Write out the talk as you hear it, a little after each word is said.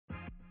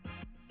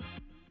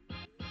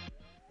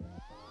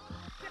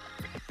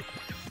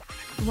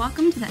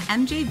Welcome to the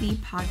MJV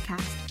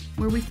podcast,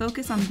 where we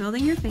focus on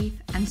building your faith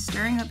and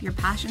stirring up your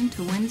passion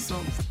to win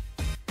souls.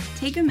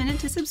 Take a minute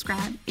to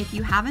subscribe if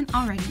you haven't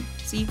already,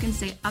 so you can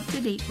stay up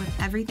to date with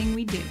everything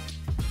we do.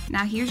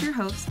 Now here's your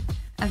host,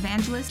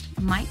 Evangelist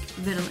Mike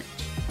Vitalich.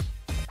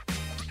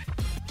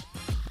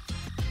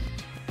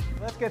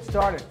 Let's get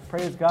started.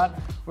 Praise God.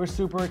 We're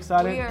super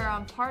excited. We are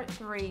on part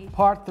three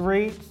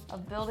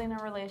of building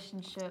a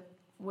relationship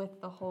with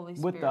the Holy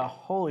Spirit. With the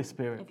Holy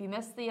Spirit. If you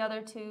missed the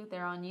other two,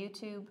 they're on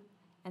YouTube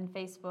and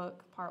Facebook,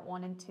 part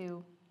 1 and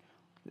 2.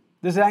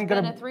 This ain't It's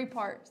gonna been a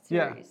 3-part series.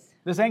 Yeah.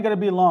 This ain't gonna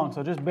be long,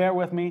 so just bear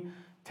with me.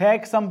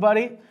 Tag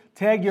somebody,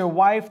 tag your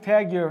wife,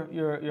 tag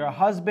your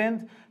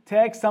husband,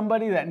 tag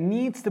somebody that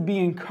needs to be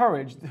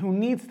encouraged, who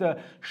needs to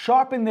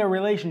sharpen their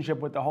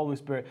relationship with the Holy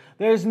Spirit.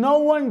 There's no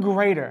one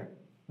greater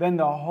than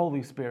the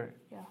Holy Spirit.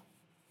 Yeah.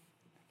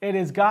 It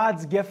is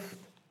God's gift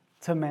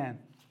to man.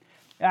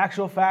 In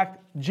actual fact,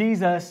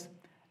 Jesus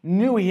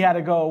knew he had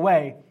to go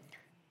away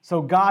so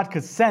God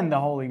could send the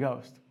Holy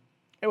Ghost.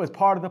 It was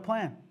part of the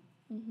plan.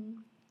 Mm-hmm.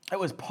 It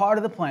was part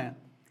of the plan.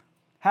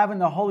 Having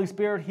the Holy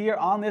Spirit here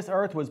on this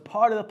earth was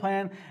part of the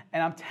plan.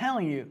 And I'm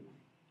telling you,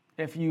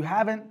 if you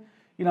haven't,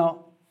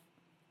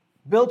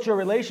 built your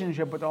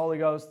relationship with the Holy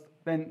Ghost,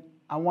 then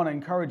I want to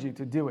encourage you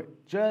to do it.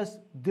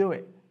 Just do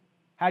it.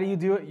 How do you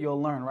do it? You'll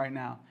learn right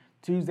now.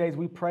 Tuesdays,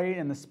 we pray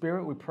in the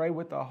Spirit. We pray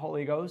with the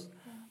Holy Ghost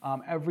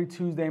every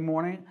Tuesday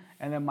morning.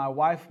 And then my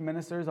wife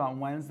ministers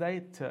on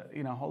Wednesday to,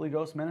 Holy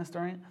Ghost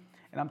ministering.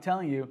 And I'm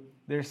telling you,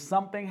 there's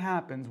something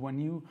happens when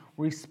you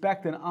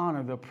respect and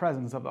honor the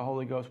presence of the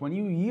Holy Ghost. When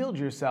you yield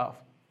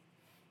yourself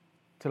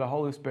to the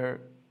Holy Spirit.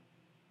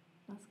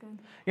 That's good.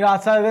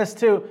 Outside of this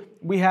too,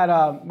 we had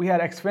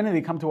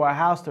Xfinity come to our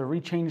house to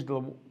rechange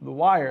the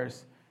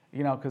wires,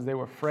 because they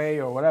were fray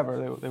or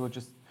whatever. They were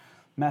just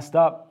messed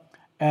up.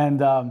 And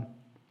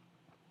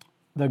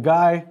the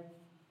guy,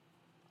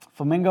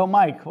 Flamingo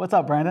Mike, what's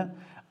up, Brandon?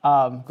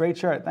 Great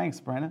shirt. Thanks,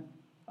 Brandon.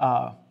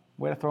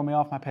 Way to throw me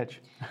off my pitch.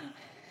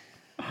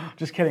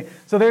 Just kidding.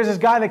 So there's this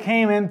guy that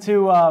came in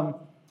to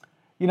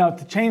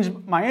change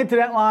my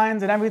internet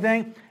lines and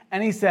everything.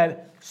 And he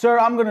said, "Sir,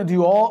 I'm going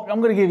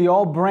to give you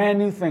all brand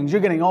new things.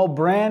 You're getting all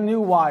brand new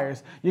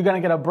wires. You're going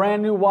to get a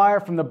brand new wire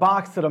from the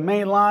box to the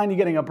main line. You're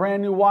getting a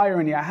brand new wire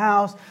in your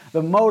house.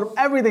 The modem,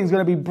 everything's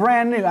going to be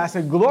brand new." I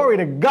said, "Glory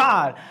to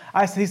God."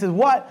 He said,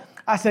 "What?"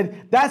 I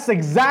said, "That's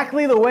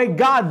exactly the way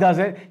God does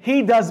it.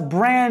 He does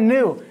brand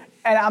new."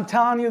 And I'm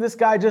telling you, this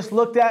guy just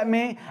looked at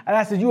me and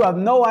I said, "You have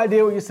no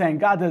idea what you're saying.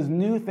 God does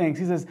new things."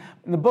 He says,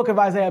 in the book of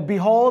Isaiah,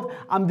 "Behold,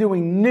 I'm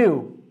doing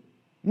new."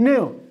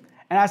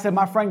 And I said,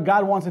 "My friend,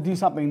 God wants to do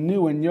something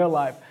new in your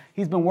life."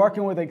 He's been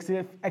working with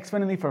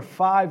Xfinity for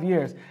 5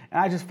 years.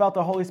 And I just felt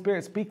the Holy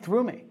Spirit speak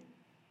through me.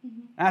 Mm-hmm.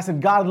 And I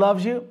said, "God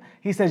loves you."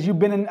 He says, "You've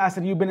been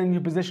in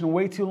your position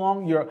way too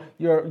long.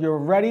 You're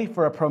ready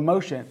for a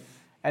promotion."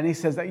 And he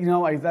says,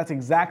 "That's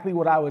exactly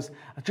what I was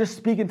just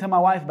speaking to my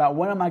wife about.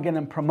 When am I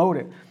getting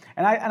promoted?"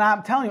 And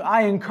I'm telling you,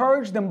 I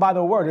encouraged him by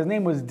the word. His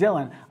name was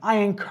Dylan. I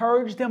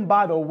encouraged him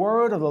by the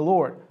word of the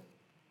Lord.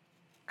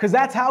 Because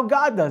that's how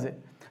God does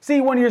it. See,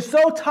 when you're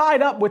so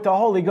tied up with the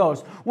Holy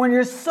Ghost, when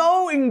you're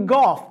so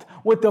engulfed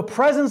with the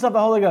presence of the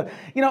Holy Ghost,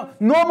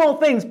 normal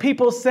things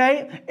people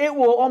say, it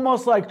will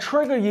almost like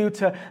trigger you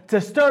to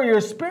stir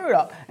your spirit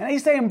up. And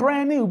he's saying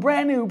brand new,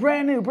 brand new,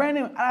 brand new, brand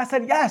new. And I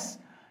said, yes,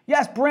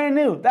 brand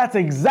new. That's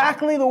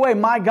exactly the way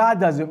my God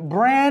does it,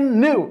 brand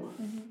new.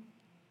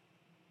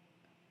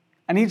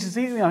 And he was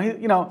doing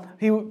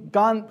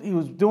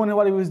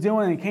what he was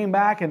doing, and he came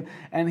back and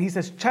he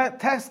says,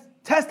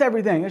 test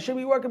everything. It should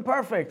be working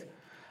perfect.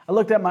 I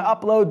looked at my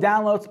upload,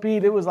 download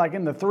speed. It was like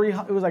in the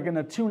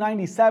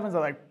 297s. I was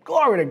like,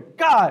 "Glory to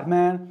God,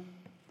 man.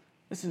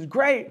 This is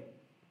great."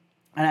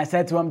 And I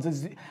said to him,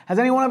 "Has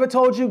anyone ever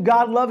told you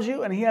God loves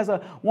you and he has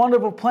a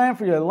wonderful plan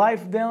for your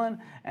life,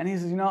 Dylan?" And he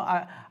says,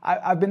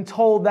 I've been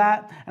told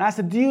that. And I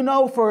said, "Do you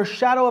know for a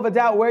shadow of a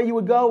doubt where you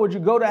would go? Would you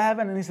go to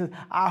heaven?" And he says,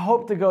 "I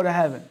hope to go to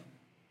heaven."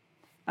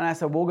 And I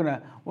said, we're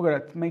gonna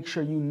make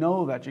sure you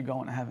know that you're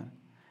going to heaven."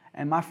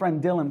 And my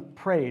friend Dylan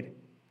prayed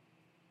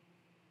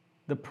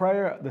the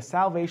prayer, the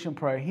salvation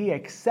prayer. He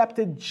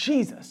accepted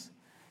Jesus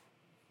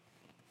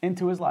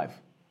into his life.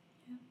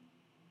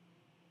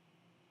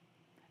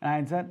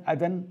 And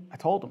I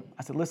told him,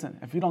 I said, "Listen,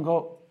 if you don't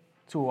go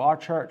to our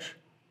church,"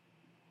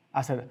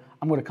 I said,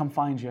 "I'm going to come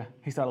find you."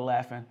 He started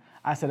laughing.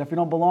 I said, "If you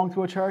don't belong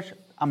to a church,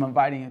 I'm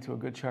inviting you to a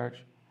good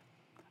church."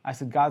 I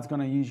said, "God's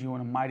going to use you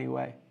in a mighty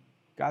way.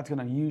 God's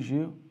going to use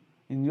you,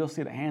 and you'll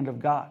see the hand of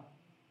God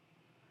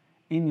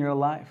in your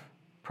life,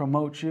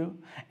 promote you."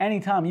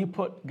 Anytime you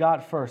put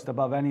God first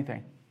above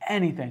anything,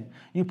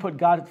 you put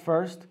God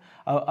first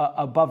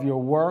above your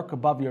work,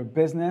 above your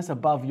business,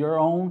 above your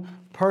own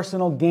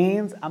personal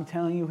gains, I'm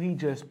telling you, he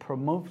just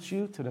promotes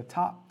you to the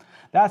top.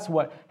 That's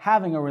what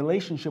having a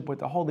relationship with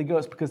the Holy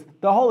Ghost, because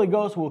the Holy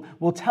Ghost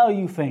will tell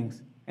you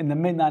things in the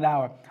midnight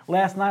hour.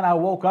 Last night I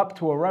woke up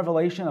to a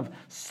revelation of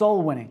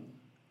soul winning.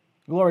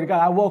 Glory to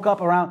God. I woke up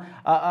around,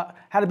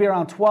 had to be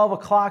around 12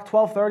 o'clock,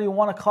 12:30,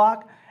 1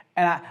 o'clock,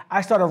 And I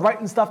started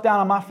writing stuff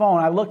down on my phone.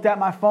 I looked at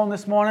my phone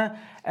this morning,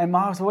 and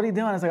Mom said, what are you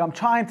doing? I was like, I'm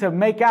trying to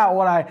make out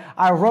what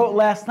I wrote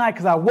last night,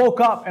 because I woke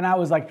up and I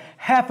was like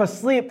half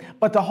asleep,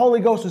 but the Holy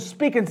Ghost was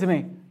speaking to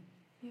me.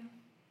 Yeah.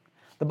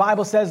 The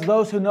Bible says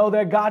those who know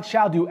their God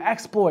shall do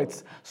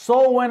exploits.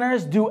 Soul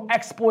winners do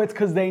exploits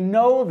because they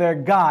know their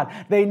God.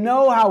 They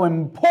know how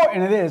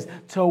important it is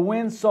to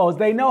win souls.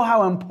 They know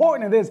how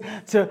important it is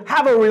to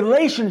have a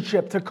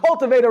relationship, to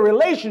cultivate a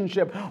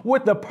relationship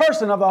with the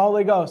person of the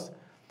Holy Ghost.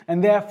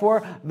 And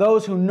therefore,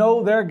 those who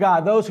know their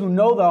God, those who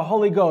know the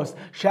Holy Ghost,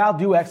 shall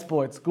do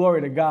exploits.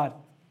 Glory to God.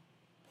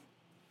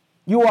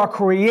 You are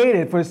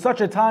created for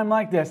such a time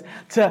like this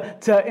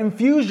to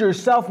infuse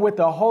yourself with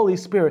the Holy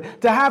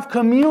Spirit, to have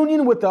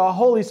communion with the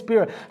Holy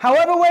Spirit,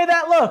 however way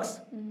that looks.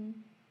 Mm-hmm.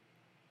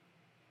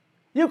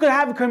 You could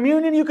have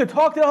communion, you could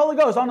talk to the Holy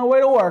Ghost on the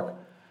way to work.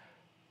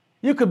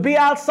 You could be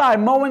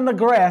outside mowing the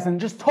grass and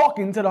just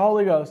talking to the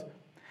Holy Ghost.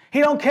 He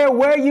don't care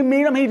where you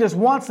meet him. He just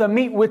wants to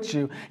meet with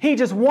you. He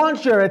just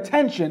wants your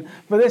attention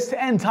for this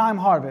end time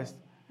harvest.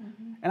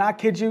 Mm-hmm. And I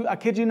kid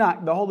you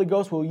not, the Holy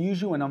Ghost will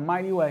use you in a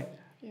mighty way.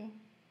 Yeah.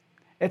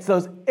 It's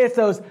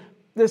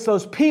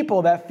those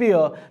people that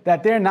feel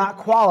that they're not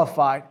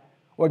qualified,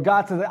 where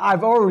God says,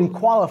 I've already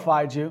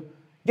qualified you.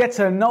 Get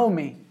to know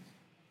me.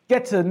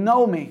 Get to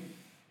know me.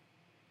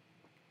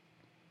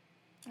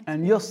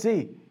 And you'll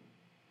see.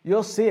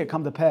 You'll see it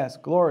come to pass.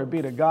 Glory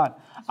be to God.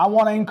 I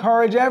want to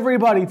encourage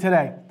everybody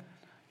today.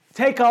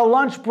 Take a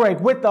lunch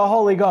break with the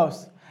Holy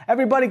Ghost.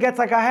 Everybody gets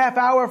like a half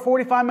hour,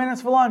 45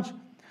 minutes for lunch.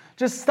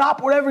 Just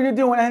stop whatever you're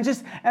doing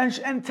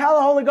and tell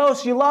the Holy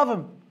Ghost you love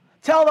him.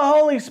 Tell the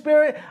Holy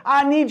Spirit,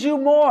 I need you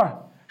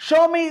more.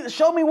 Show me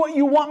what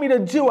you want me to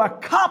do,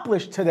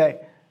 accomplish today.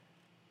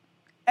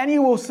 And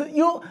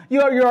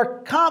you're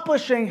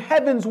accomplishing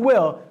heaven's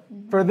will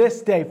for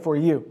this day for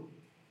you.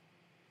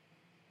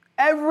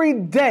 Every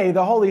day,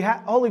 the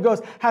Holy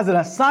Ghost has an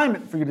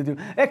assignment for you to do.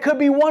 It could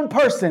be one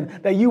person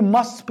that you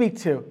must speak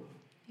to.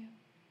 Yeah.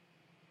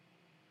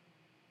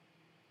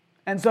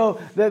 And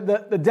so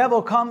the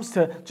devil comes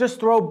to just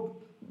throw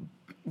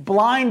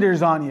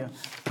blinders on you,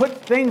 put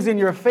things in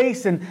your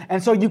face,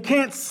 and so you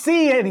can't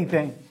see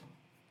anything.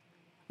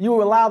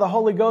 You allow the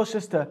Holy Ghost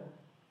just to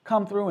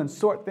come through and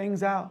sort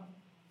things out.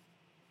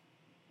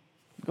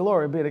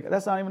 Glory be to God.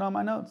 That's not even on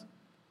my notes.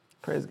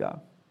 Praise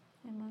God.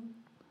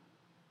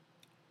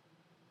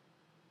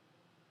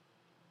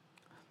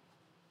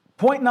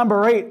 Point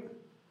number 8.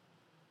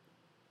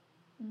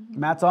 Mm-hmm.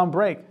 Matt's on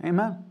break.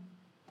 Amen.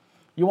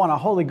 You want a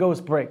Holy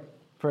Ghost break.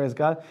 Praise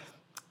God.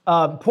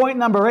 Point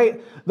number 8.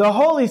 The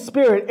Holy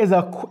Spirit is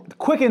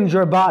quickens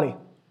your body.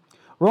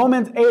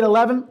 Romans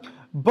 8:11.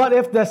 But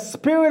if the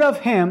Spirit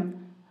of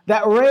him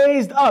that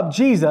raised up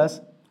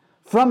Jesus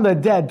from the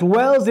dead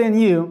dwells in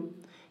you,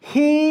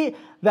 he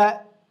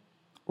that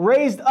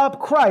raised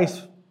up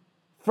Christ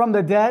from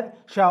the dead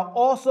shall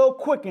also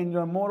quicken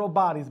your mortal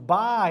bodies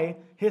by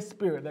his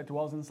Spirit that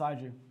dwells inside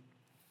you.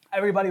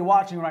 Everybody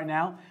watching right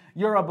now,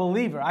 you're a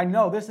believer. I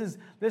know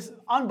this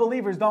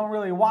unbelievers don't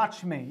really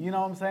watch me. You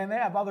know what I'm saying? They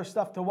have other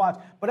stuff to watch.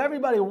 But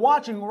everybody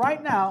watching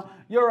right now,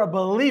 you're a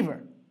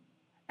believer.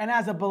 And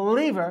as a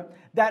believer,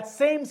 that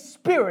same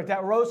Spirit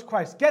that rose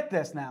Christ, get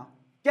this now.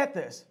 Get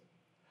this.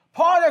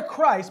 Part of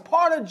Christ,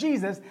 part of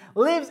Jesus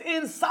lives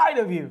inside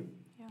of you.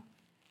 Yeah.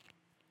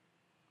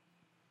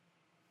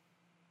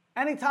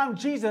 Anytime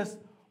Jesus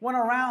went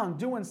around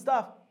doing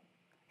stuff,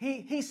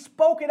 He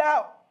spoke it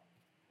out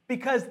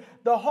because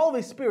the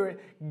Holy Spirit,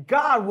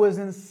 God, was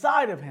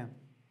inside of him.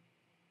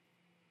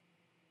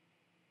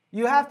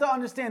 You have to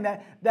understand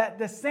that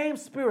the same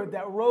Spirit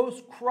that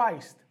rose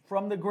Christ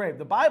from the grave,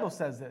 the Bible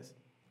says this,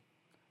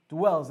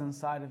 dwells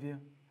inside of you,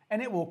 and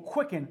it will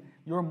quicken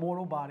your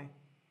mortal body.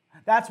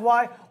 That's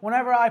why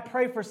whenever I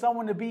pray for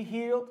someone to be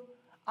healed,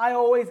 I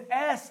always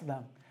ask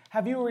them,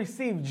 have you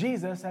received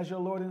Jesus as your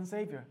Lord and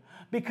Savior?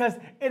 Because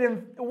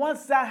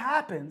once that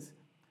happens,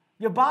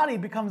 your body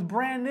becomes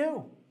brand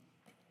new.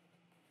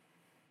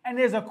 And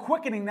there's a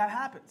quickening that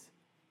happens.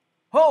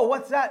 Oh,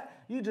 what's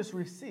that? You just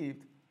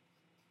received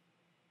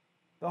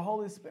the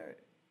Holy Spirit.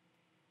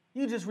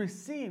 You just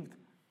received.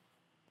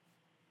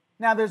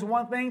 Now, there's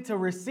one thing to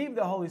receive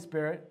the Holy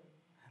Spirit.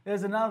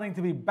 There's another thing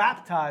to be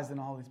baptized in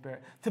the Holy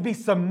Spirit, to be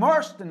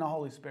submerged in the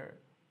Holy Spirit.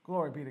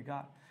 Glory be to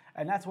God.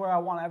 And that's where I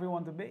want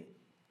everyone to be.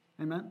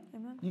 Amen?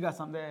 Amen. You got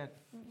something to add?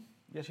 Mm-mm.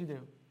 Yes, you do.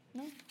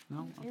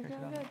 No? Okay, You're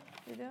doing good.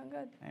 You're doing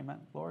good. Amen.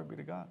 Glory be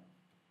to God.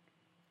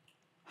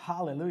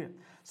 Hallelujah.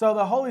 So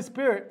the Holy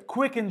Spirit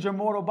quickens your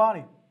mortal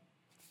body.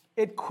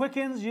 It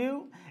quickens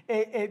you.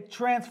 It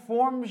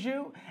transforms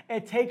you.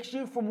 It takes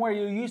you from where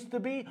you used to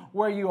be,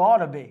 where you ought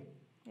to be.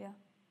 Yeah.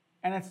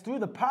 And it's through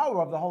the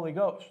power of the Holy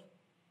Ghost,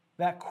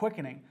 that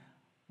quickening,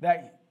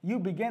 that you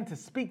begin to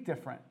speak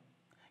different.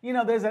 You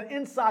know, there's an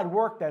inside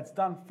work that's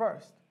done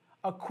first.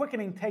 A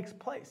quickening takes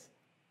place.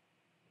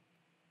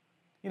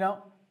 You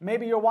know,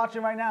 maybe you're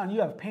watching right now and you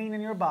have pain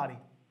in your body.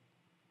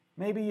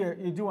 Maybe you're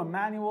doing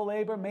manual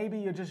labor. Maybe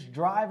you're just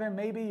driving.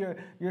 Maybe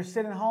you're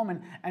sitting home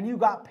and you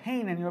got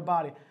pain in your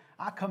body.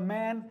 I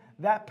command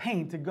that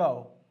pain to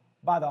go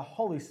by the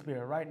Holy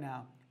Spirit right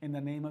now in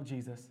the name of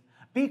Jesus.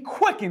 Be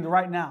quickened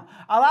right now.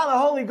 Allow the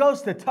Holy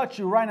Ghost to touch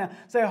you right now.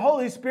 Say,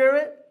 Holy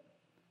Spirit,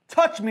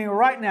 touch me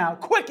right now.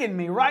 Quicken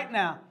me right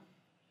now.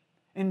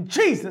 In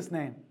Jesus'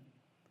 name.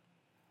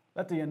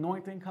 Let the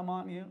anointing come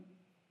on you.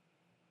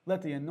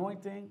 Let the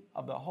anointing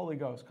of the Holy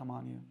Ghost come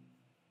on you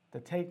to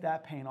take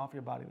that pain off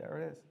your body.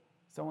 There it is.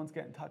 Someone's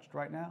getting touched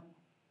right now.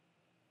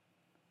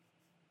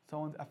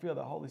 I feel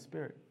the Holy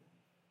Spirit.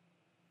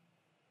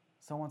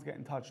 Someone's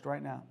getting touched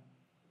right now.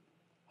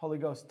 Holy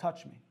Ghost,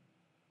 touch me.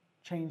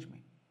 Change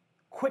me.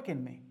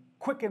 Quicken me.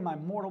 Quicken my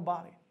mortal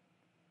body.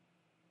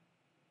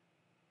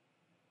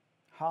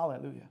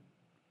 Hallelujah.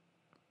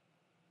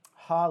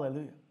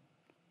 Hallelujah.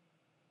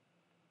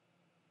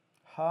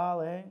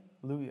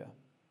 Hallelujah.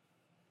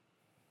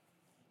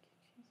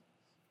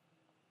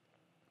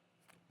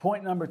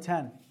 Point number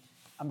 10.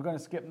 I'm going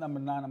to skip number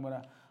 9. I'm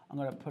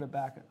going to put it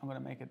back. I'm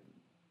going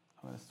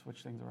to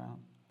switch things around.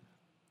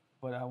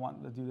 But I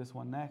want to do this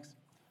one next.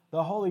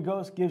 The Holy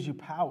Ghost gives you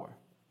power.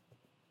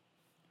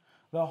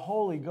 The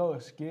Holy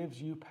Ghost gives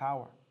you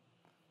power.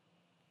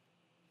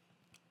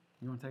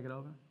 You want to take it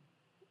over?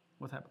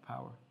 What type of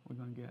power we're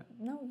going to get?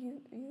 No,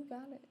 you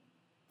got it.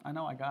 I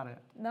know I got it.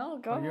 No,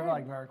 go ahead. You're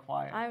like very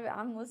quiet.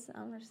 I'm listening.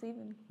 I'm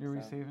receiving. You're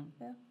receiving?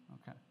 Yeah.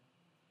 Okay.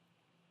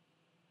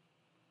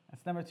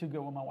 It's never too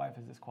good when my wife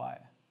is this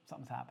quiet.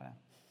 Something's happening.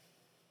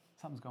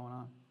 Something's going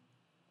on.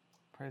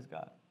 Praise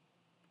God.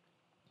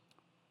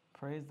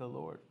 Praise the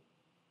Lord.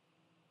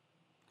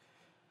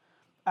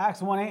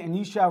 Acts 1:8, and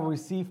you shall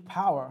receive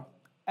power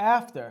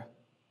after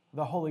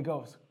the Holy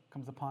Ghost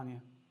comes upon you.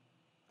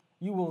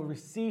 You will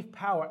receive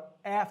power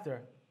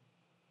after.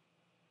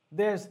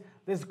 There's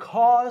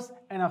cause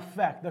and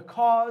effect. The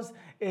cause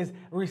is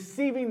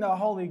receiving the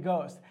Holy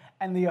Ghost,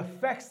 and the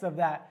effects of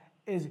that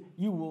is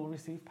you will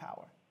receive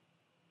power.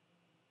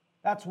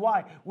 That's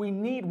why we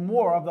need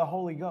more of the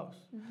Holy Ghost.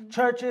 Mm-hmm.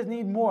 Churches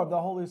need more of the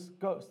Holy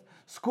Ghost.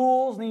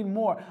 Schools need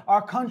more.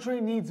 Our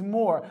country needs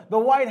more. The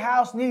White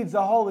House needs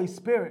the Holy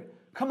Spirit.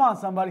 Come on,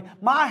 somebody.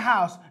 My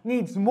house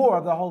needs more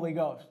of the Holy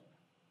Ghost.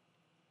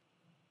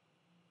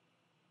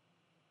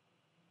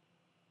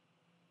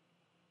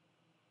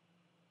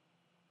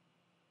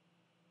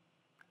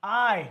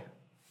 I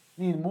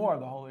need more of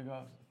the Holy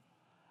Ghost.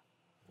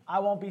 I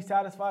won't be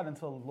satisfied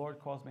until the Lord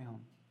calls me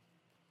home.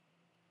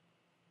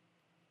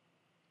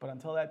 But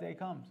until that day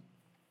comes,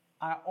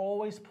 I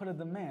always put a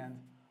demand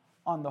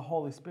on the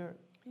Holy Spirit.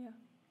 Yeah.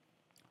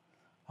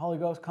 Holy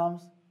Ghost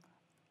comes,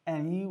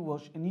 and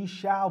you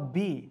shall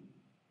be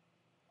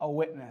a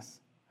witness.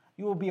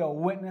 You will be a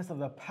witness of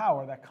the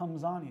power that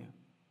comes on you.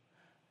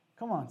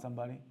 Come on,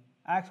 somebody.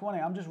 Acts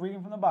 1:8. I'm just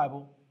reading from the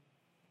Bible.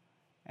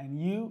 And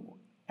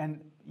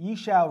ye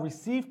shall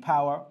receive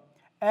power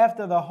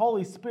after the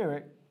Holy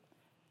Spirit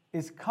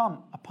is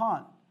come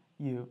upon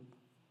you,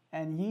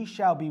 and ye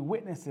shall be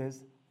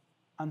witnesses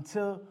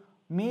until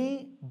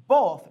me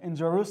both in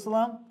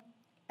Jerusalem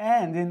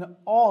and in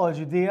all of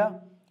Judea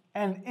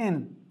and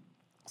in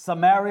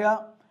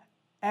Samaria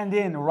and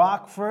in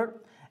Rockford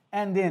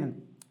and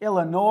in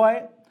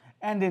Illinois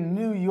and in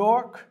New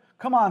York.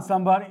 Come on,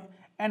 somebody.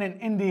 And in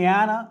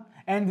Indiana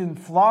and in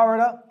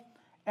Florida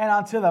and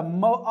unto the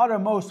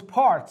uttermost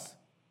parts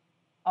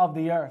of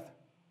the earth.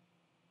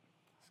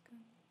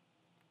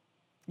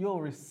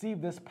 You'll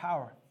receive this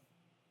power.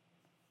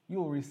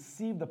 You'll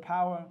receive the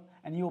power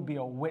and you'll be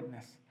a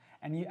witness.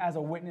 And as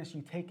a witness,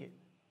 you take it.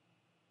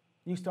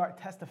 You start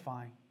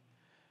testifying.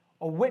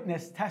 A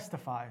witness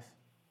testifies.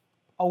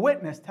 A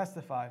witness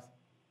testifies.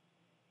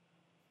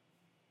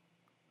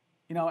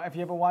 You know, if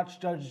you ever watch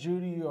Judge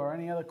Judy or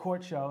any other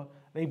court show,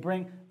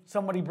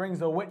 somebody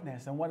brings a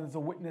witness. And what does a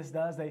witness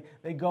does?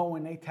 They go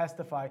and they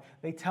testify.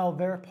 They tell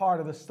their part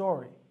of the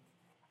story.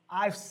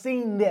 I've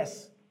seen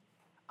this.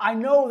 I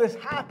know this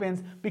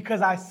happens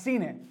because I've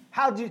seen it.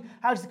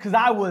 Because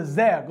I was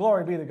there.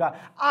 Glory be to God.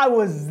 I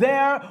was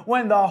there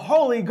when the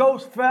Holy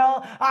Ghost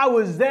fell. I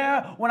was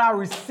there when I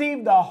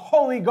received the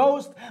Holy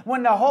Ghost.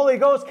 When the Holy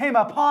Ghost came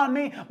upon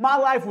me, my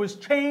life was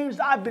changed.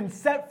 I've been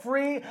set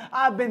free.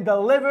 I've been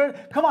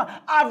delivered. Come on.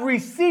 I've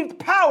received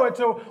power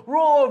to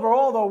rule over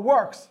all the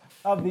works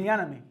of the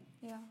enemy.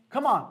 Yeah.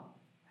 Come on.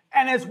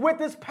 And it's with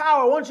this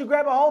power, once you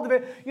grab a hold of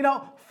it,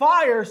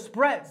 fire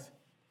spreads.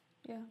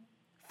 Yeah.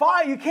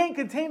 Fire, you can't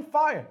contain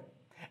fire.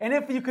 And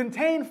if you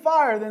contain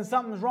fire, then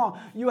something's wrong.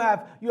 You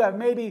have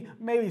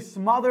maybe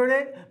smothered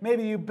it.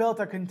 Maybe you built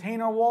a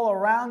container wall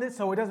around it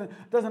so it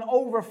doesn't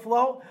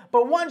overflow.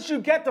 But once you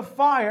get the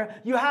fire,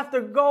 you have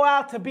to go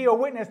out to be a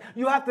witness.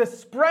 You have to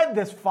spread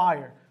this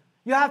fire.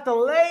 You have to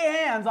lay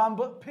hands on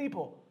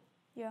people.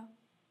 Yeah.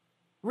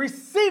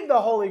 Receive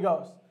the Holy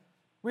Ghost.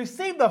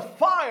 Receive the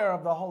fire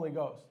of the Holy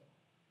Ghost.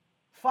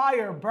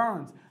 Fire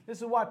burns. This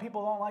is why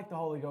people don't like the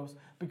Holy Ghost,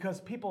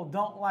 because people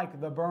don't like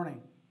the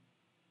burning.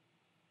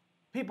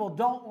 People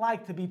don't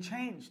like to be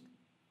changed.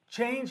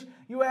 Change,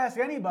 you ask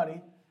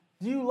anybody,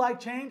 do you like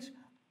change?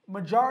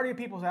 Majority of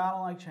people say, I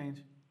don't like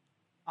change.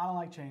 I don't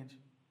like change.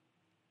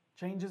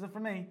 Change isn't for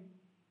me.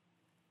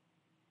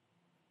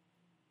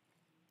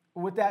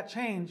 With that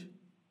change,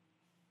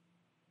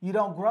 you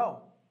don't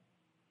grow.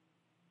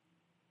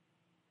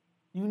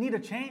 You need a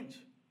change.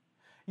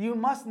 You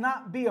must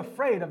not be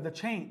afraid of the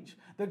change.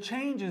 The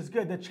change is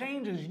good. The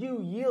change is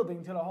you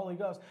yielding to the Holy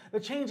Ghost. The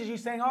change is you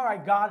saying, all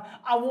right, God,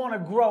 I want to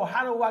grow.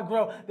 How do I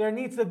grow? There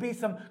needs to be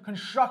some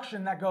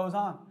construction that goes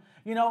on.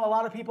 You know, a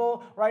lot of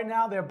people right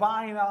now, they're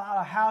buying a lot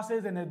of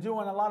houses and they're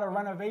doing a lot of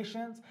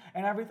renovations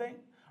and everything,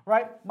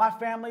 right? My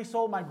family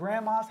sold my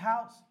grandma's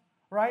house,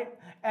 right?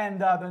 And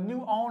the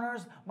new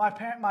owners, my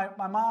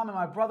mom and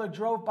my brother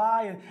drove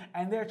by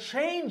and they're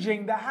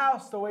changing the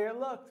house the way it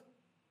looked.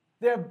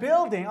 They're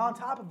building on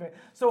top of it.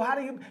 So how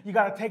do you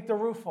got to take the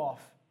roof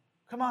off.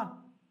 Come on.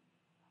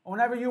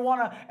 Whenever you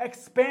want to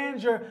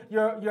expand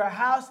your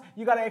house,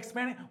 you got to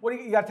expand it.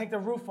 You got to take the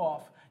roof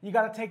off. You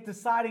got to take the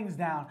sidings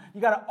down. You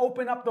got to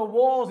open up the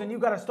walls and you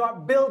got to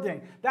start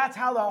building. That's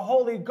how the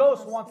Holy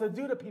Ghost wants to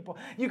do to people.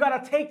 You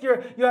got to take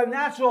your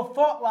natural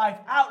thought life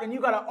out and you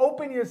got to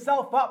open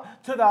yourself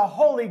up to the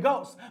Holy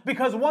Ghost.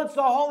 Because once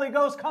the Holy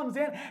Ghost comes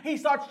in, He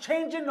starts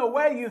changing the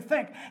way you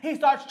think. He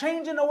starts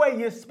changing the way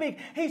you speak.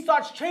 He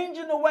starts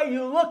changing the way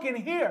you look and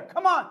hear.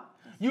 Come on.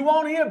 You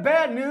won't hear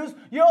bad news.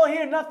 You'll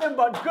hear nothing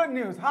but good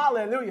news.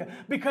 Hallelujah.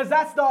 Because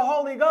that's the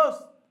Holy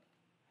Ghost.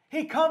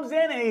 He comes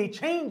in and He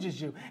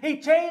changes you. He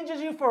changes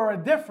you for a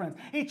difference.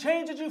 He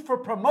changes you for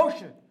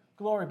promotion.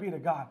 Glory be to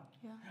God.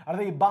 Yeah.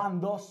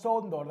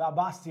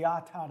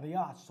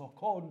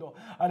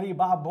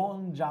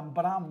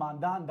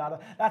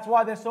 That's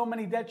why there's so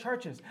many dead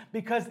churches.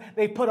 Because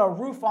they put a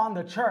roof on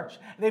the church.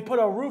 They put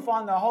a roof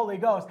on the Holy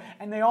Ghost.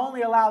 And they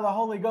only allow the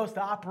Holy Ghost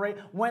to operate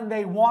when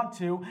they want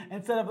to,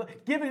 instead of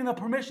giving the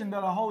permission to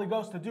the Holy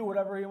Ghost to do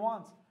whatever He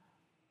wants.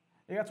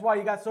 That's why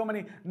you got so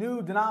many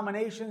new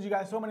denominations, you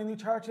got so many new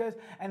churches,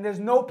 and there's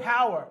no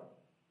power.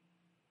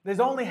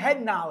 There's only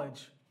head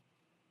knowledge.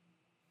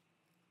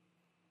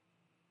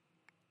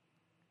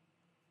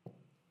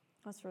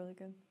 That's really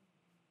good.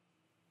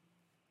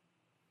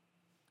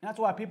 That's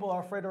why people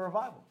are afraid of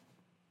revival.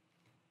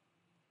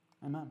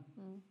 Amen.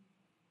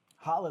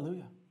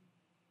 Hallelujah.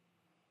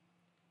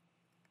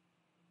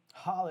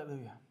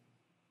 Hallelujah.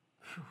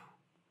 Whew.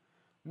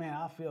 Man,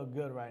 I feel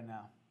good right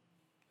now.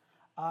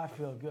 I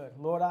feel good.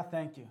 Lord, I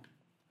thank You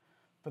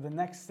for the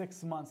next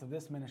 6 months of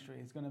this ministry.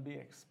 It's going to be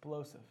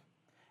explosive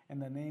in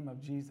the name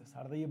of Jesus.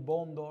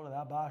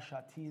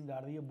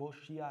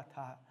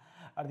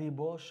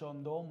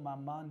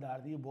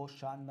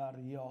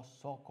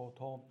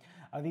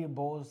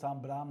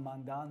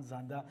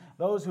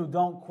 Those who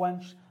don't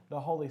quench the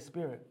Holy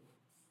Spirit,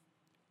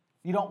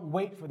 you don't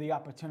wait for the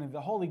opportunity.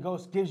 The Holy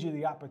Ghost gives you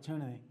the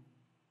opportunity.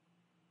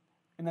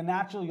 In the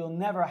natural, you'll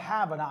never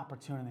have an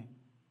opportunity.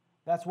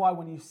 That's why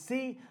when you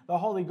see the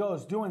Holy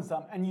Ghost doing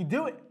something, and you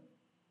do it.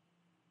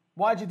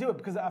 Why'd you do it?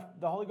 Because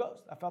the Holy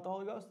Ghost. I felt the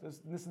Holy Ghost.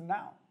 This is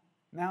now.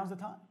 Now's the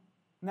time.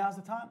 Now's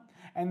the time.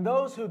 And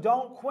those who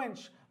don't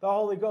quench the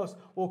Holy Ghost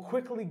will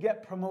quickly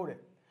get promoted.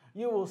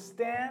 You will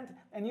stand,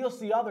 and you'll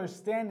see others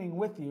standing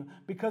with you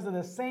because of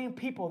the same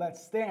people that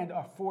stand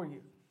are for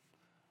you.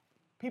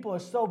 People are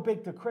so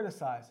big to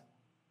criticize.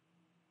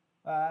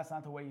 That's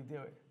not the way you do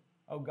it.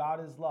 Oh,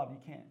 God is love. You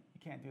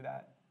can't do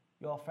that.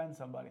 You'll offend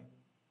somebody.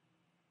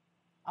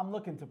 I'm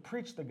looking to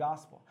preach the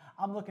gospel.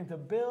 I'm looking to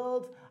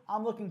build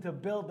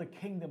the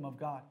kingdom of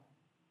God.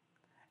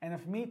 And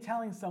if me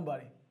telling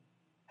somebody,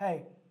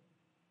 hey,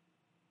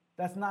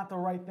 that's not the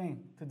right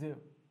thing to do.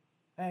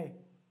 Hey,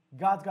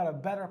 God's got a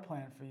better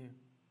plan for you.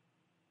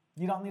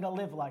 You don't need to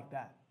live like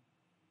that.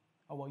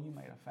 Oh, well, you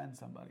might offend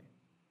somebody.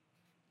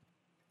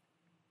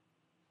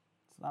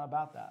 It's not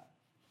about that.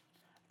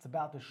 It's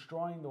about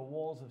destroying the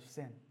walls of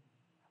sin,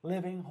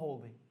 living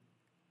holy,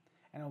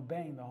 and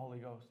obeying the Holy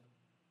Ghost.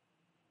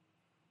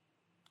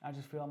 I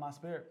just feel in my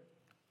spirit.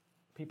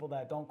 People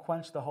that don't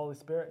quench the Holy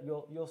Spirit,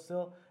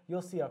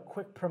 you'll see a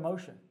quick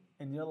promotion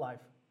in your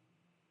life.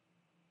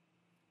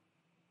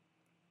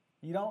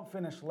 You don't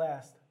finish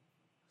last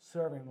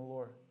serving the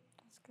Lord.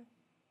 That's good.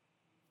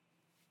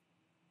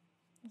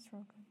 That's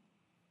real good.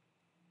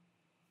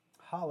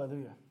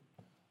 Hallelujah.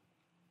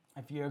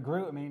 If you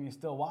agree with me and you're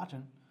still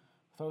watching,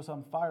 throw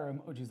some fire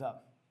emojis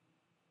up.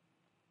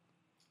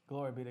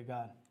 Glory be to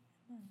God.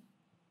 Amen.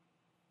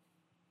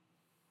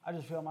 I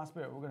just feel in my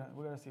spirit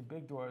we're gonna see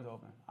big doors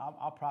open.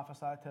 I'll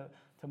prophesy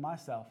to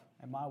myself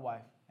and my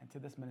wife and to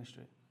this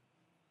ministry,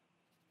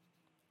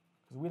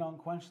 because we don't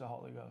quench the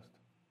Holy Ghost.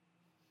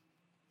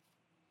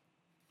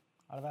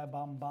 I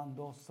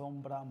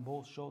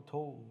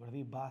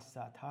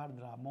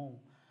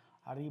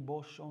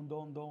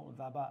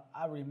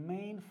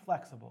remained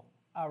flexible.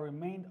 I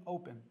remained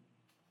open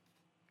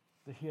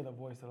to hear the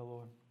voice of the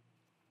Lord.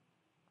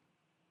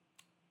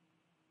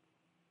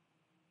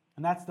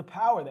 And that's the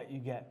power that you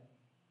get.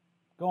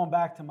 Going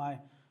back to my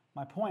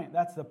point,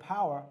 that's the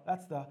power,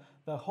 that's the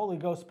Holy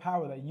Ghost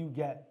power that you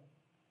get.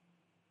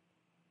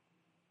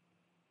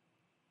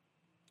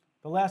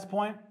 The last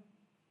point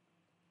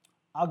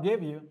I'll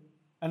give you,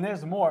 and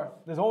there's more,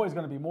 there's always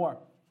going to be more.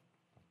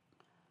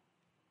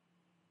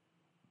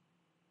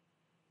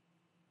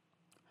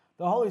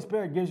 The Holy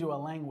Spirit gives you a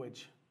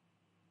language.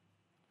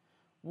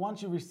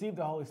 Once you receive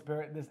the Holy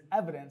Spirit, there's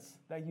evidence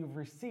that you've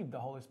received the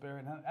Holy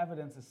Spirit, and that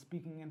evidence is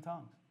speaking in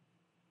tongues.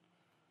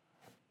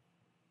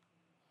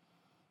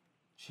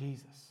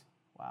 Jesus.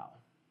 Wow.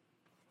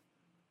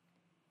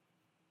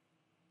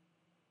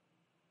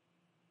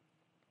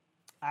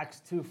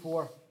 Acts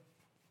 2:4.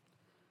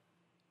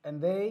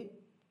 And they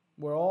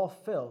were all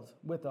filled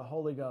with the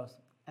Holy Ghost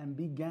and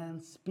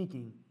began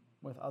speaking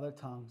with other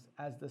tongues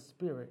as the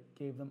Spirit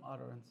gave them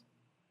utterance.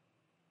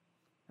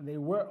 And they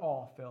were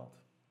all filled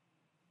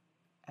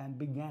and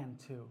began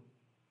to.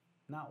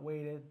 Not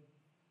waited.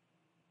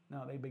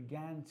 No, they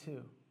began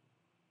to.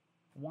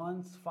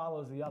 One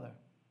follows the other.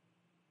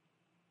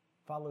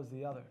 Follows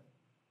the other.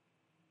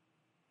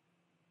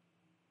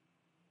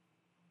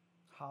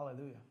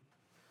 Hallelujah.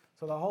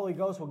 So the Holy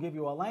Ghost will give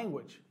you a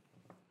language.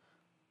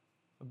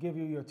 It'll give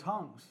you your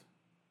tongues,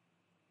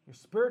 your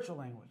spiritual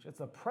language. It's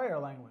a prayer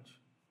language.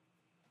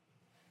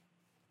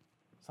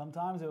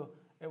 Sometimes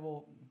it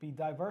will be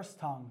diverse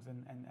tongues,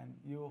 and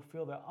you will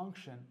feel the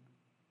unction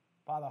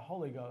by the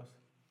Holy Ghost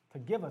to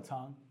give a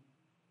tongue,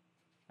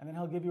 and then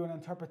he'll give you an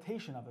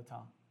interpretation of the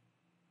tongue.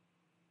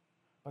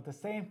 But the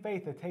same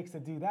faith it takes to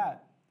do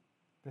that,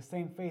 the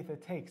same faith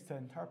it takes to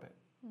interpret,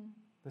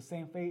 the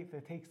same faith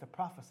it takes to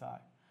prophesy,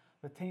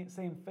 the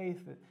same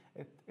faith that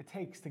it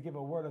takes to give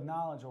a word of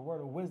knowledge or a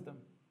word of wisdom.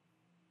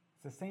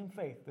 It's the same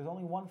faith. There's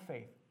only one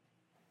faith.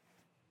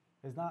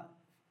 There's not,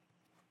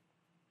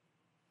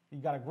 you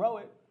got to grow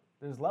it.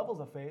 There's levels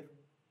of faith,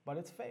 but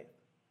it's faith.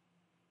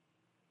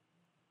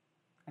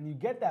 And you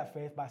get that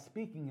faith by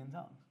speaking in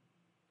tongues.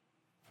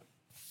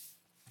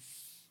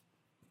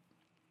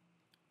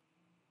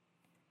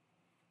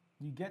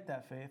 You get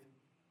that faith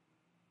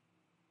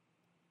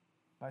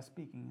by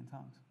speaking in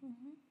tongues.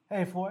 Mm-hmm.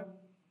 Hey, Floyd,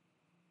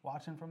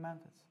 watching from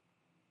Memphis.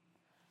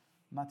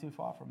 Not too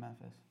far from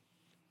Memphis.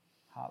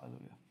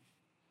 Hallelujah.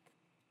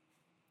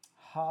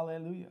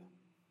 Hallelujah.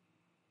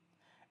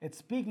 It's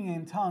speaking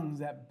in tongues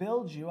that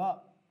builds you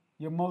up,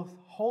 your most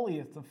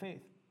holiest of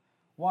faith.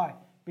 Why?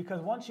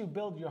 Because once you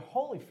build your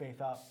holy faith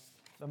up,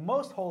 the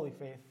most holy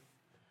faith,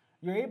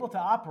 you're able to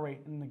operate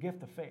in the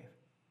gift of faith.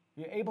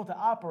 You're able to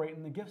operate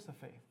in the gifts of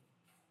faith.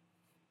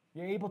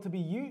 You're able to be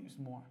used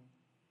more.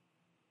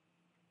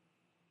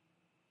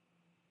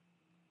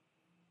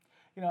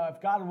 You know, if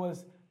God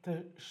was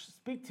to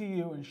speak to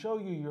you and show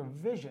you your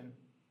vision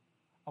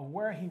of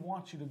where he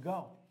wants you to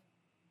go,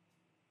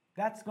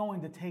 that's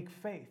going to take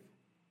faith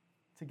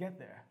to get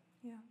there.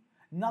 Yeah.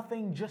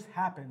 Nothing just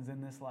happens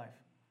in this life.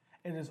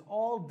 It is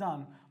all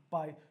done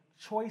by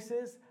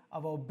choices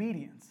of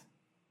obedience.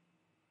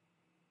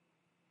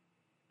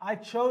 I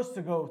chose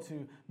to go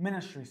to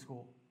ministry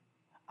school.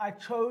 I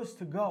chose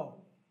to go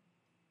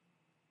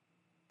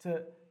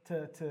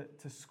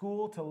to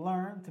school to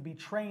learn, to be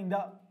trained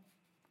up,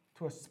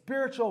 to a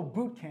spiritual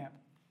boot camp,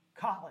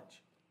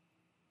 college.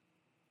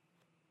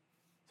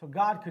 So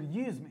God could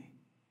use me.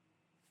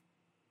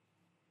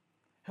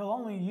 He'll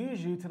only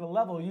use you to the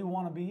level you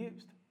want to be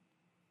used.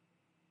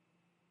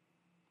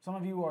 Some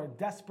of you are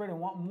desperate and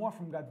want more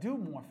from God. Do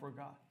more for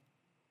God.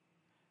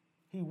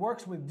 He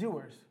works with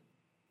doers.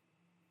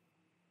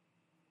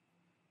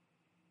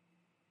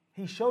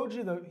 He showed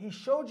you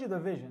the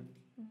vision.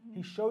 Mm-hmm.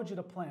 He showed you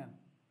the plan.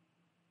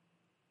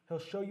 He'll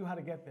show you how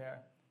to get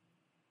there.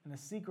 And the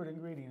secret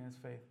ingredient is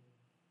faith.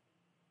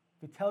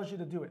 If he tells you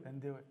to do it, then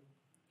do it.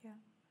 Yeah.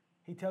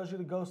 He tells you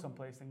to go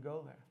someplace, then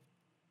go there.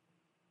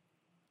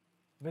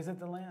 Visit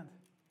the land.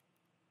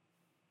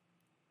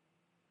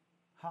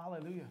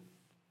 Hallelujah.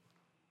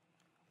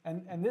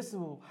 And this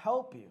will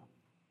help you.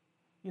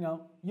 You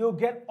know, you'll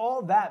get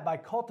all that by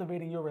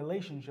cultivating your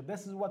relationship.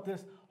 This is what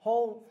this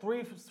whole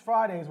 3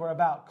 Fridays were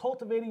about.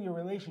 Cultivating your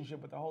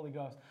relationship with the Holy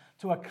Ghost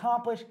to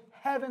accomplish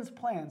heaven's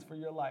plans for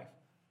your life,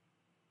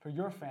 for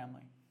your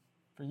family,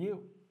 for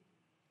you.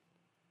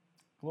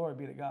 Glory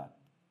be to God.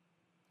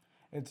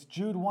 It's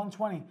Jude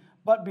 1:20.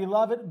 But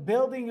beloved,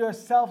 building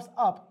yourselves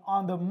up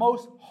on the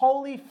most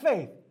holy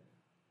faith,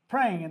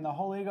 praying in the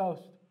Holy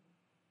Ghost.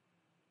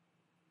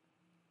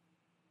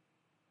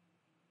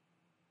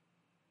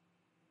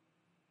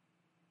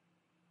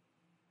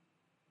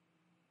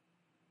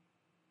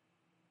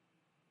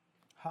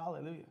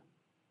 Hallelujah.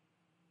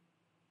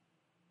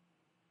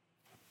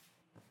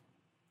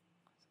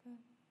 That's good.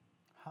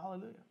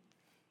 Hallelujah.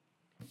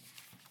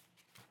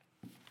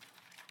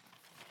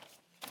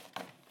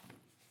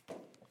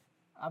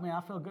 I mean,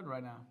 I feel good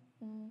right now.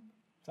 Mm-hmm.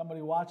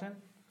 Somebody watching?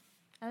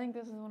 I think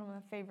this is one of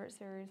my favorite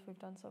series we've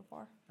done so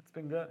far. It's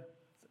been good.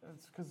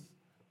 It's because,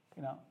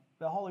 you know,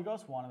 the Holy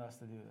Ghost wanted us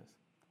to do this.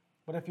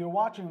 But if you're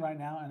watching right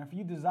now and if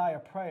you desire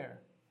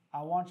prayer,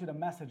 I want you to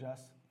message us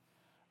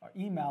or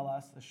email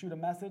us or shoot a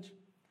message.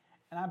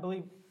 And I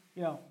believe,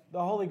 you know, the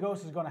Holy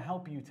Ghost is going to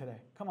help you today.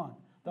 Come on.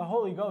 The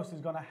Holy Ghost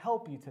is going to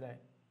help you today.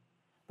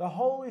 The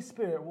Holy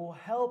Spirit will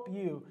help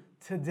you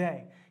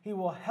today. He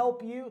will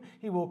help you.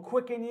 He will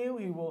quicken you.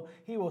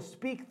 He will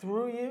speak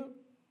through you.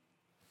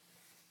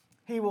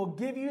 He will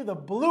give you the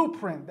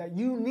blueprint that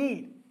you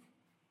need.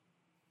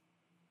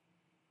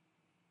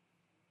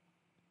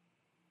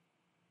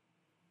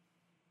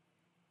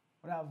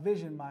 Without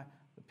vision,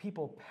 the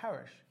people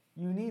perish.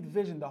 You need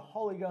vision. The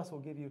Holy Ghost will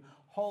give you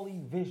holy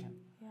vision.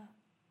 Yeah.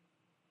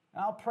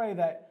 And I'll pray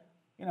that,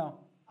 you know,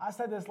 I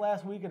said this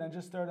last week and it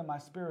just stirred in my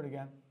spirit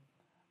again,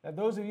 that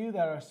those of you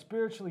that are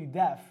spiritually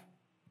deaf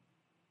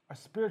are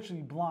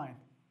spiritually blind.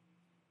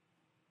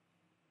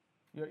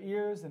 Your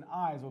ears and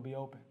eyes will be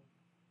open.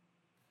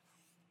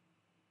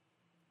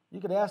 You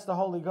could ask the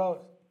Holy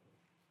Ghost,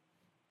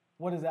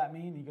 what does that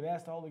mean? You could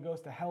ask the Holy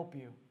Ghost to help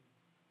you,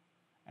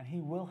 and He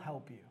will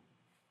help you.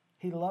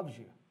 He loves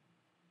you.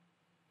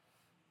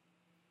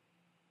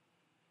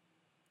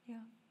 Yeah.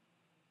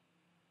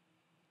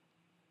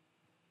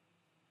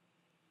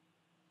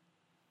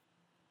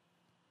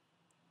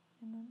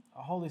 Amen.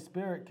 A Holy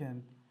Spirit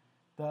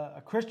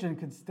a Christian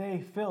can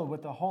stay filled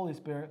with the Holy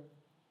Spirit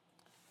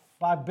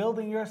by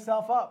building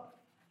yourself up,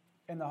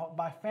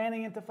 by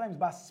fanning into flames,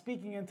 by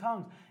speaking in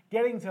tongues,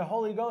 getting to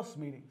Holy Ghost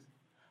meetings,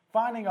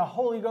 finding a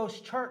Holy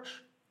Ghost church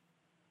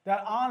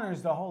that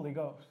honors the Holy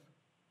Ghost,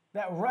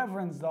 that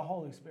reverends the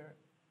Holy Spirit.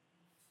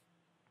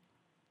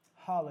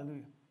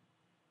 Hallelujah.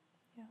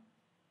 Yeah.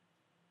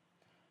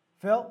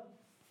 Phil?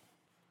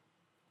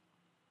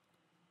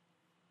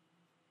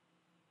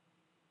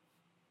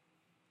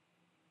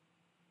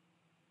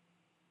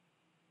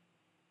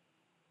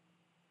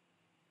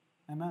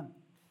 Amen.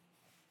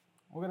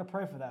 We're going to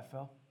pray for that,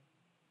 Phil.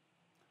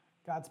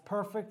 God's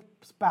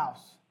perfect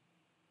spouse.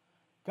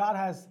 God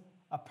has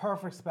a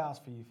perfect spouse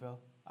for you, Phil.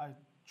 I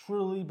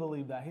truly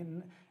believe that.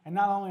 And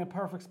not only a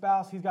perfect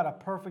spouse, He's got a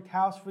perfect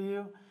house for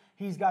you.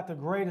 He's got the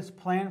greatest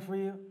plan for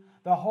you.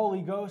 The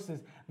Holy Ghost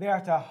is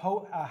there to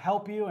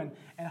help you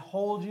and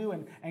hold you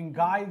and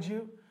guide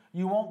you.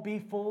 You won't be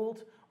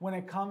fooled when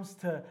it comes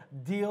to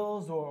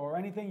deals or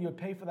anything. You'll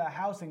pay for that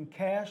house in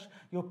cash.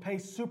 You'll pay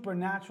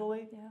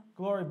supernaturally. Yeah.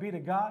 Glory be to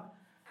God.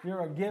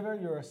 You're a giver.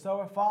 You're a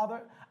sower.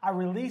 Father, I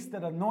release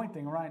that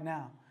anointing right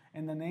now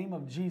in the name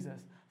of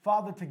Jesus.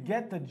 Father, to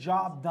get the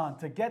job done,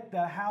 to get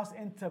the house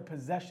into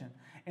possession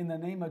in the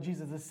name of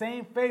Jesus. The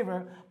same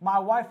favor my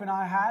wife and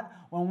I had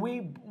when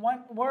we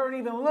weren't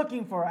even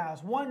looking for a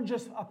house. One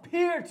just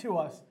appeared to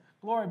us.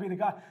 Glory be to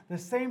God. The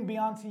same be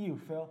unto you,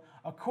 Phil,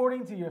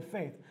 according to your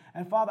faith.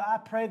 And Father, I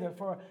pray that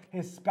for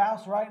his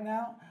spouse right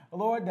now,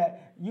 Lord,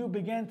 that you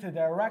begin to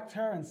direct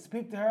her and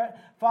speak to her.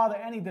 Father,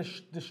 any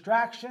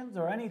distractions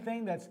or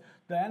anything that's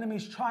the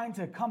enemy's trying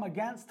to come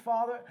against,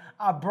 Father,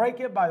 I break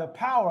it by the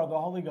power of the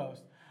Holy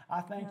Ghost.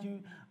 I thank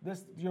you,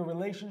 your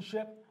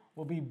relationship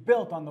will be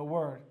built on the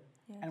Word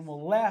and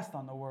will last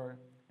on the Word.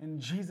 In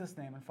Jesus'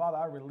 name. And Father,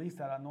 I release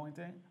that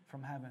anointing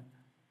from heaven.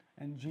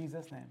 In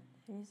Jesus' name.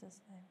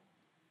 Jesus' name.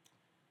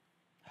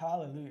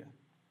 Hallelujah.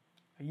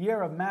 A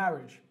year of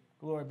marriage.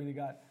 Glory be to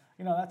God.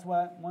 You know, that's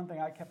one thing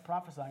I kept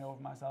prophesying over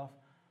myself.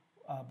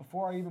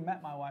 Before I even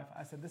met my wife,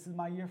 I said, this is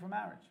my year for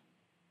marriage.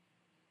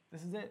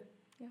 This is it.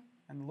 Yeah.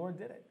 And the Lord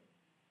did it.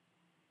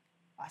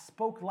 I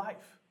spoke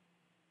life.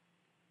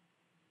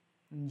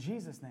 In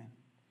Jesus' name.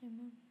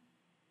 Amen.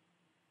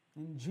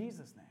 In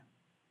Jesus' name.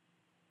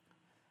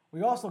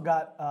 We also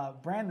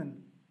got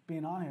Brandon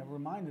being on here,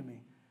 reminded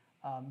me.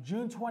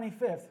 June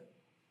 25th,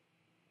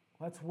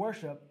 let's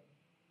worship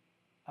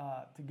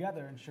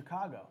together in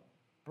Chicago.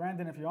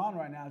 Brandon, if you're on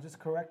right now, just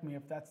correct me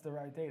if that's the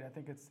right date. I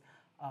think it's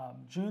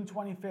June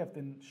 25th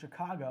in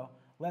Chicago.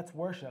 Let's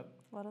worship.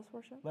 Let us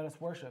worship. Let us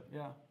worship,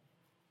 yeah.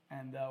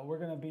 And we're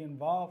going to be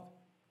involved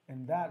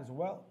in that as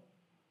well.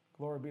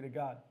 Glory be to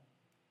God.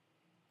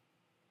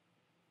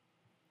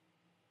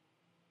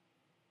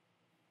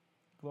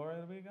 Glory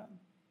be to God.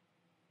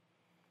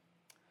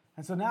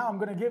 And so now I'm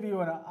going to give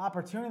you an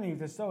opportunity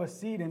to sow a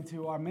seed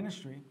into our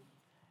ministry.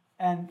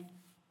 And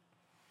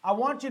I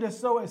want you to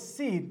sow a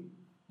seed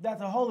that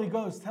the Holy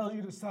Ghost tells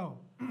you to sow.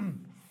 Amen.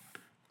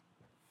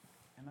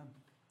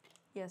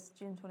 Yes,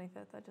 June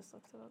 25th. I just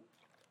looked it up.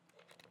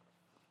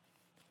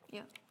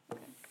 Yeah.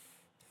 Okay.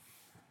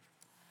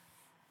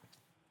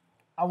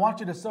 I want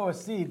you to sow a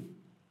seed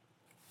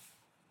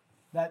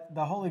that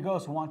the Holy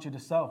Ghost wants you to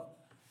sow.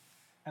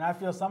 And I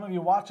feel some of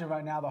you watching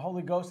right now, the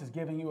Holy Ghost is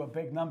giving you a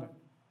big number.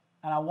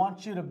 And I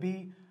want you to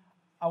be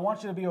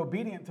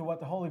obedient to what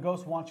the Holy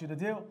Ghost wants you to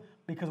do,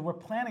 because we're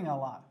planning a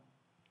lot.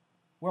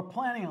 We're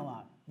planning a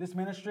lot. This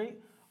ministry,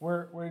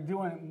 we're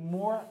doing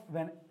more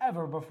than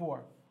ever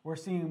before. We're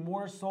seeing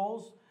more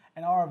souls,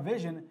 and our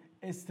vision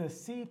is to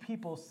see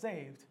people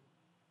saved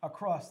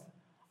across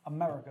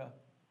America.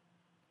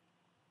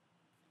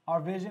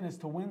 Our vision is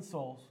to win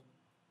souls.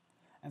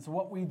 And so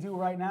what we do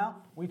right now,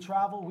 we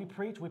travel, we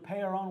preach, we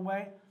pay our own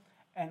way,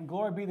 and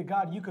glory be to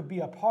God, you could be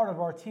a part of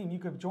our team. You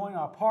could join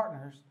our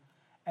partners,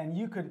 and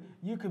you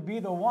could be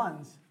the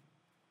ones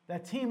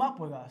that team up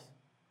with us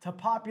to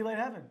populate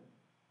heaven.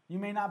 You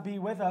may not be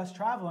with us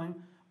traveling,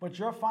 but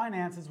your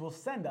finances will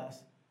send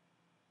us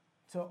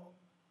to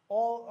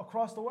all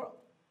across the world.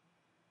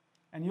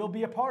 And you'll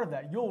be a part of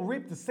that. You'll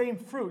reap the same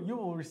fruit. You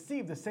will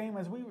receive the same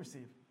as we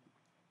receive.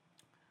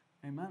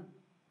 Amen.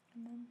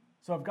 Amen.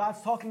 So if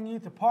God's talking to you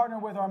to partner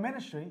with our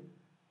ministry,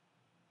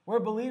 we're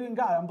believing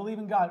God. I'm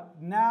believing God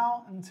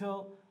now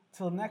until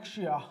next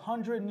year,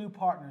 100 new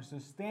partners to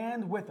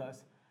stand with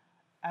us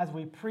as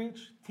we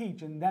preach,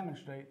 teach, and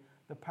demonstrate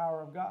the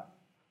power of God.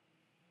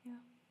 Yeah.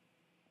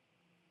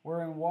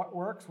 We're in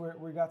works.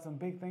 We got some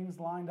big things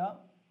lined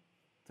up.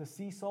 to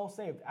see souls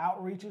saved,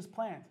 outreaches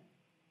planned,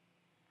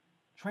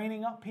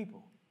 training up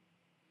people,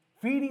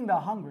 feeding the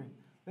hungry.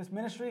 This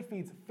ministry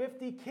feeds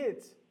 50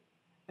 kids.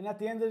 And at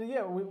the end of the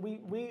year,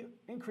 we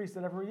increase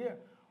it every year.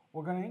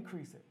 We're going to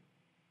increase it.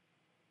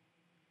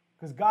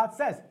 Because God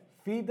says,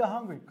 feed the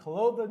hungry,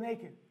 clothe the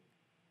naked.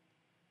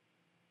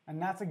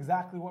 And that's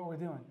exactly what we're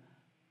doing.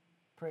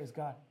 Praise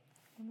God.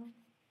 Amen.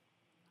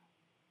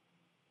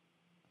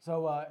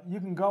 So you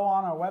can go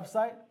on our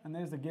website, and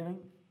there's the giving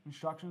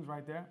instructions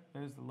right there.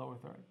 There's the lower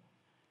third.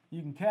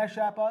 You can Cash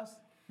App us.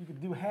 You can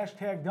do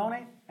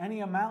 #donate,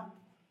 any amount.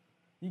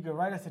 You can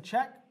write us a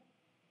check.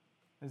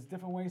 There's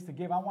different ways to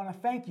give. I want to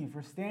thank you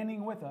for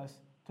standing with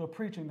us to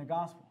preaching the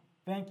gospel.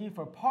 Thank you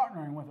for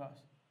partnering with us.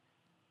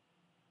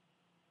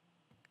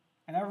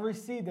 And every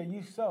seed that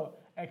you sow,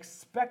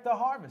 expect a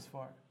harvest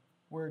for it.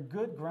 We're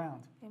good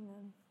ground.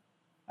 Amen.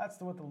 That's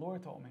what the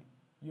Lord told me.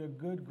 You're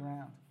good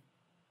ground.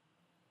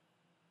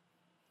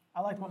 I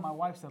liked what my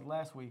wife said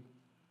last week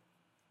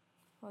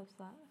What's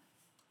that?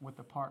 with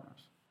the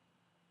partners.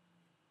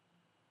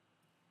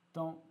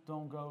 Don't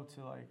go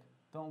to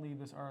don't leave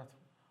this earth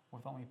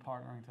with only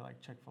partnering to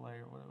Chick-fil-A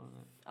or whatever it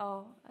is.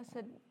 Oh, I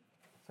said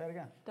Say it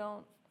again.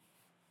 don't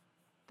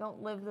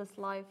live this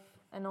life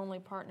and only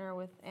partner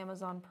with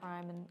Amazon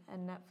Prime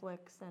and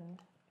Netflix and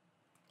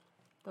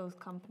those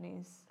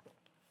companies.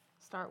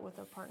 Start with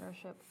a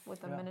partnership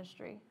with a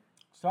ministry.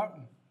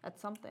 Starting.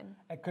 That's something.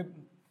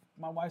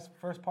 My wife's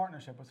first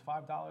partnership was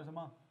 $5 a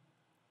month.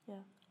 Yeah.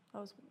 That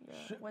was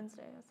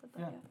Wednesday. I said that.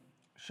 Yeah. Yeah.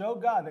 Show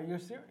God that you're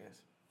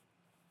serious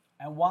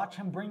and watch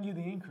him bring you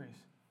the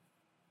increase.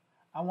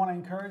 I want to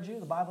encourage you.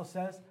 The Bible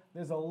says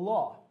there's a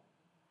law.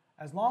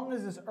 As long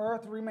as this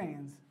earth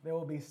remains, there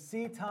will be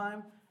seed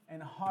time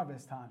and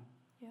harvest time.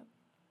 Yep.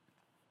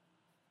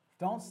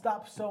 Don't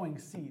stop sowing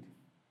seed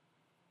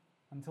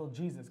until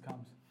Jesus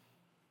comes.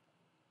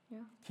 Yeah.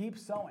 Keep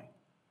sowing.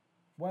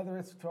 Whether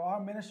it's to our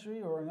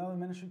ministry or another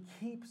ministry,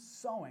 keep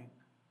sowing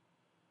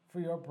for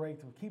your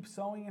breakthrough. Keep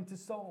sowing into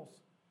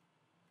souls.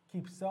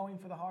 Keep sowing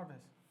for the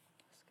harvest.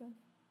 That's good.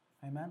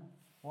 Amen.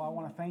 Well, I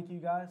want to thank you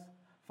guys.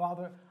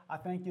 Father, I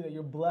thank you that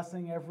you're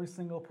blessing every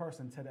single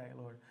person today,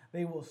 Lord.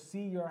 They will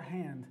see your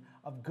hand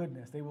of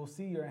goodness. They will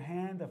see your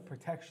hand of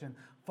protection.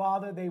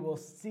 Father, they will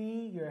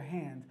see your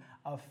hand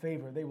of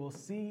favor. They will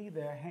see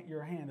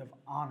your hand of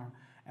honor.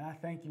 And I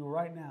thank you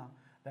right now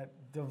that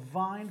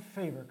divine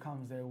favor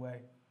comes their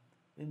way.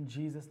 In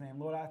Jesus' name.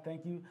 Lord, I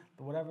thank you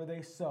that whatever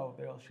they sow,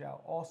 they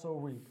shall also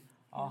reap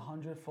a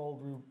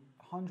hundredfold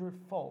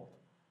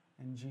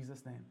in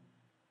Jesus' name.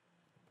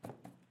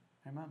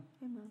 Amen.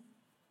 Amen.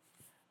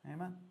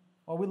 Amen.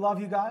 Well, we love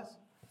you guys.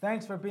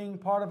 Thanks for being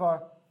part of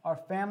our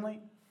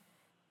family,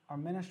 our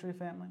ministry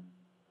family.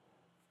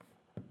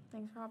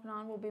 Thanks for hopping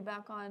on. We'll be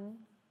back on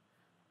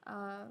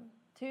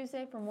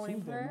Tuesday for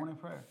morning prayer. Morning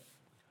prayer.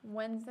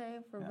 Wednesday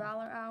for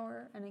Valor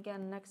Hour, and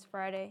again next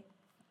Friday.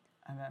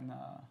 And then,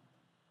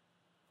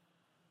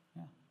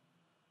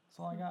 that's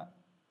all I got.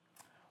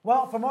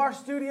 Well, from our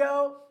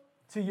studio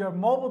to your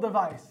mobile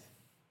device,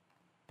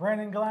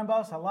 Brandon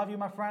Galambos, I love you,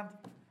 my friend.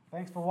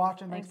 Thanks for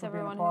watching. Thanks for being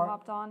everyone a part. who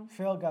hopped on.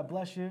 Phil, God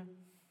bless you.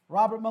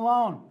 Robert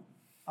Malone,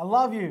 I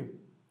love you.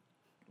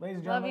 Ladies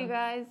and gentlemen. Love you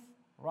guys.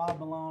 Rob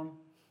Malone,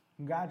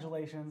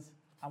 congratulations.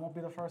 I won't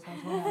be the first one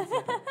to announce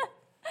it,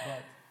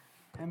 but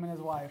him and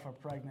his wife are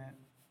pregnant.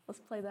 Let's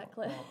play that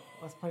clip. Well,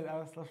 let's play that.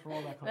 Let's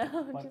roll that clip.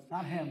 But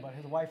not him, but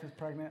his wife is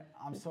pregnant.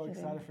 I'm so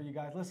excited for you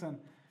guys. Listen,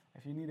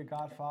 if you need a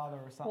godfather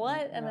or something.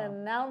 What an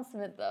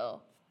announcement,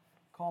 though.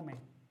 Call me.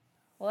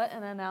 What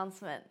an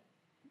announcement.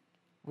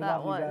 We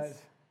love you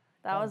guys.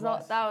 That God was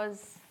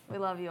bless. we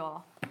love you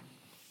all.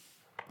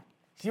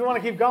 So you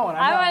want to keep going?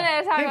 I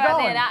wanted to talk Keep about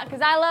going.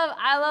 because I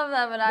love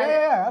them, and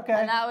Yeah, okay.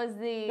 And that was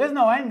There's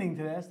no ending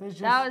to this. There's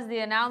just. that was the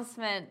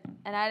announcement,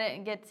 and I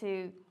didn't get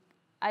to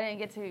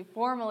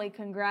formally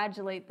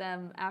congratulate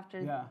them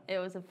after it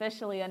was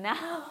officially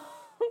announced.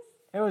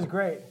 It was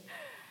great.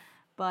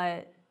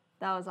 But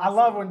that was awesome. I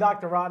love when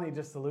Dr. Rodney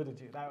just saluted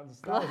you. That was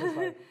just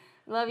like.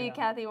 Love you,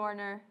 Kathy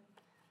Warner.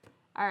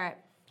 All right.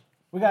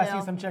 We got to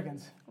see some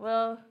chickens.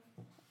 We'll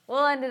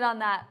end it on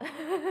that.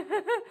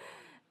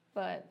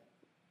 But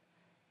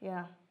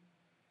yeah.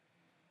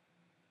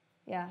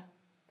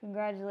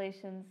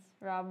 Congratulations,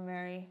 Rob and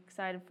Mary.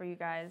 Excited for you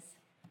guys.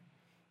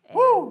 And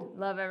Woo!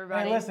 Love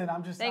everybody. Hey, listen,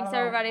 I'm just. Thanks I don't know,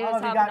 everybody I don't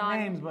who's know if hopping you got on.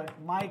 names, but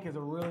Mike is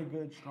a really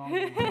good, strong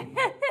name.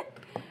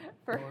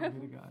 Glory be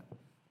to God.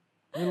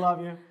 We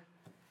love you.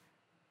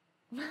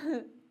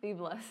 Be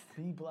blessed.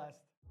 Be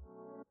blessed.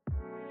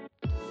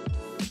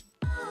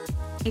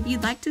 If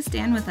you'd like to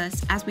stand with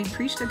us as we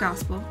preach the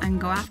gospel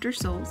and go after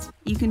souls,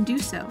 you can do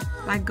so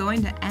by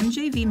going to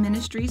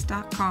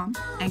mjvministries.com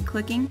and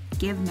clicking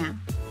Give Now.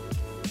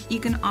 You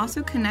can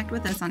also connect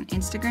with us on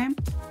Instagram,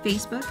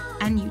 Facebook,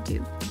 and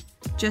YouTube.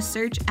 Just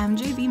search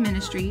MJV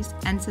Ministries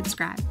and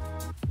subscribe.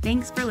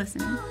 Thanks for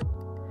listening.